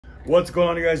What's going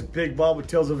on, you guys? Big Bob with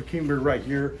Tales of a King. We're right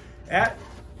here at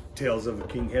Tales of a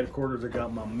King headquarters. I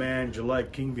got my man July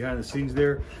King behind the scenes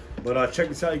there. But check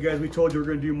this out, you guys. We told you we're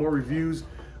going to do more reviews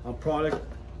on product,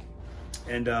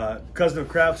 and Cuztom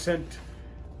Kraft sent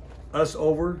us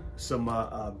over some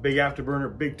big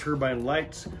afterburner, big turbine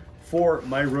lights for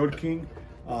my Road King.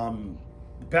 The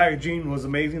packaging was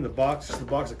amazing. The box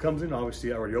that comes in,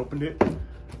 obviously I already opened it,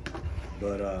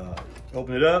 but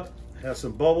open it up, has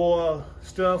some bubble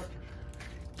stuff,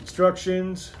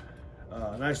 instructions,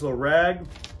 nice little rag,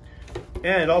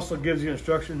 and it also gives you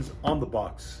instructions on the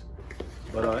box.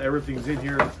 But everything's in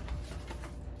here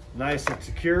nice and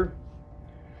secure.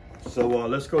 So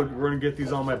let's go. We're gonna get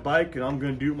these on my bike, and I'm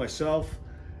gonna do it myself.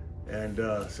 And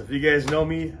so if you guys know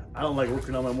me, I don't like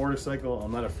working on my motorcycle.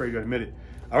 I'm not afraid to admit it.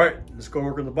 All right, let's go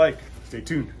work on the bike. Stay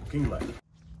tuned. King Life.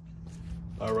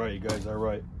 All right, you guys. All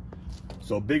right.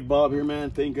 So Big Bob here,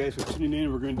 man. Thank you guys for tuning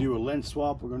in. We're gonna do a lens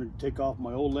swap. We're gonna take off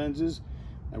my old lenses,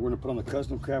 and we're gonna put on the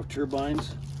Custom Kraft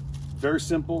turbines. Very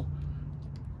simple.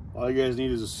 All you guys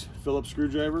need is a Phillips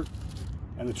screwdriver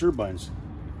and the turbines.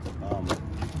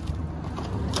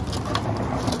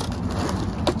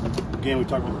 Again, we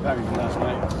talked about the packaging last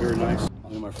night. Very nice.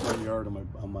 I'm in my front yard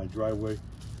on my driveway.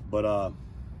 But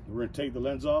we're gonna take the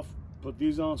lens off, put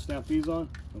these on, snap these on,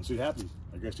 and see what happens.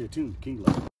 I guess stay tuned. King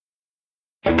Life.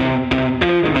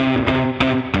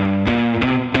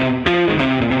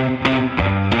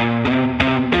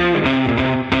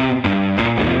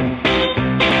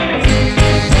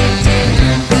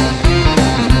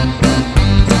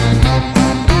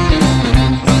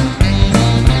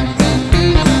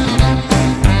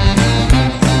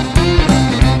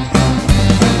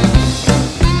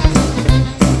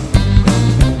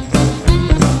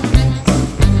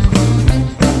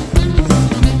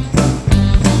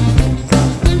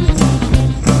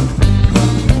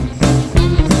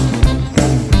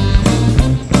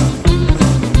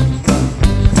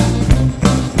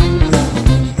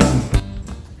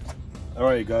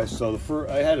 Alright guys, so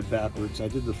I had it backwards. I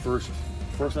did the first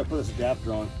I put this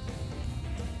adapter on.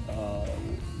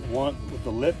 One with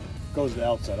the lip goes to the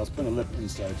outside. I was putting the lip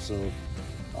inside, so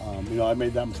you know, I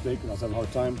made that mistake and I was having a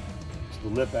hard time. So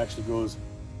the lip actually goes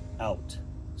out.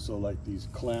 So like these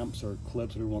clamps or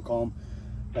clips, whatever you want to call them,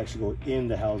 actually go in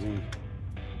the housing.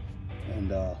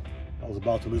 And I was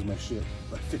about to lose my shit.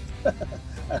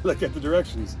 I look at the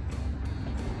directions.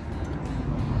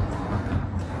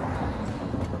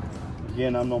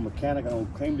 Again, I'm no mechanic. I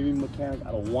don't claim to be a mechanic.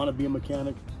 I don't want to be a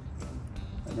mechanic.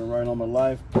 I've been riding all my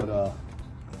life, but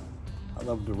I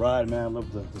love to ride, man. I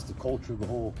love just the culture, the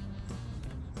whole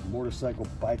motorcycle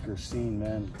biker scene,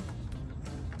 man.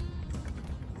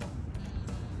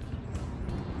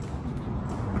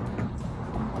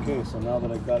 Okay, so now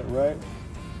that I got it right,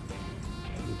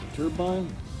 with the turbine.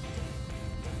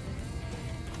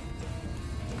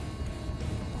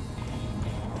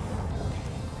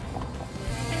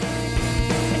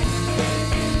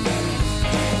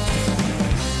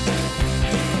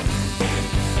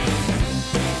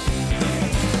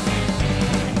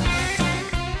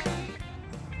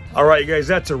 All right, you guys,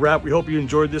 that's a wrap. We hope you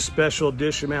enjoyed this special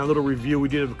edition, man. A little review we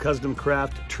did of Custom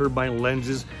Kraft turbine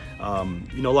lenses.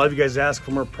 You know, a lot of you guys ask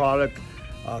for more product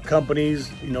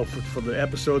companies, you know, for the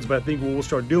episodes, but I think what we'll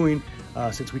start doing,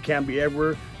 since we can't be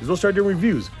everywhere, is we'll start doing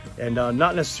reviews. And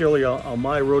not necessarily on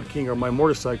my Road King or my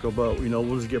motorcycle, but, you know,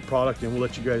 we'll just get product and we'll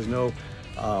let you guys know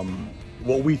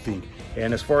what we think.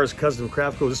 And as far as Custom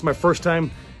Kraft goes, this is my first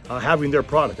time having their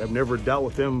product. I've never dealt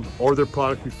with them or their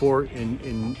product before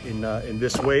in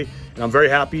this way, and I'm very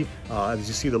happy. As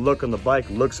you see, the look on the bike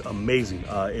looks amazing.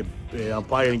 I'm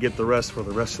probably gonna get the rest for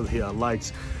the rest of the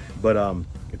lights, but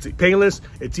it's painless.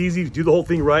 It's easy to do the whole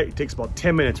thing right. It takes about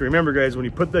 10 minutes. Remember, guys, when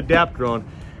you put the adapter on,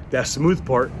 that smooth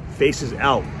part faces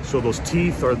out, so those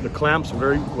teeth or the clamps,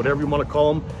 whatever you want to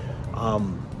call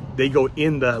them, they go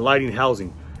in the lighting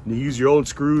housing. And you use your own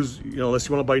screws, you know, unless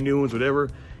you want to buy new ones, whatever.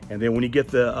 And then when you get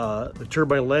the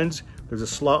turbine lens, there's a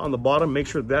slot on the bottom. Make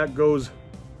sure that goes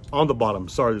on the bottom.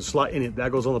 Sorry, there's a slot in it.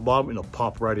 That goes on the bottom and it'll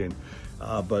pop right in.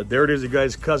 But there it is, you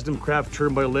guys. Custom Kraft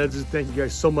turbine lenses. Thank you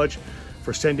guys so much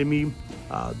for sending me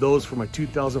those for my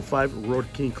 2005 Road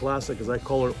King Classic, as I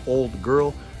call her, old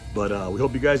girl. But we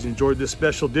hope you guys enjoyed this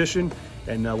special edition,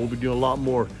 and we'll be doing a lot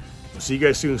more. See you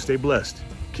guys soon. Stay blessed.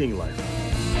 King Life.